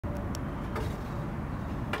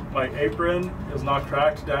My apron is not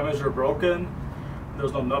cracked, damaged, or broken.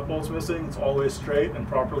 There's no nut bolts missing. It's always straight and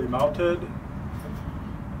properly mounted.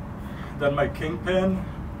 Then my kingpin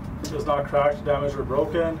is not cracked, damaged, or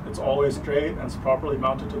broken. It's always straight and it's properly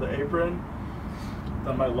mounted to the apron.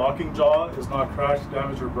 Then my locking jaw is not cracked,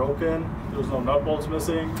 damaged, or broken. There's no nut bolts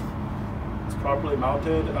missing. It's properly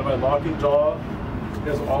mounted. And my locking jaw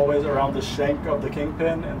is always around the shank of the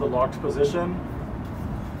kingpin in the locked position.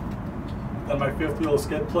 Then my fifth wheel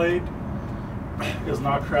skid plate is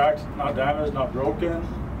not cracked, not damaged, not broken.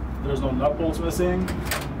 There's no nut bolts missing.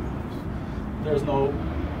 There's no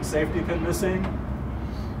safety pin missing.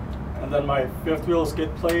 And then my fifth wheel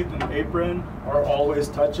skid plate and apron are always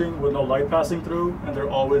touching with no light passing through, and they're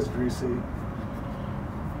always greasy.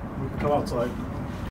 We can come outside.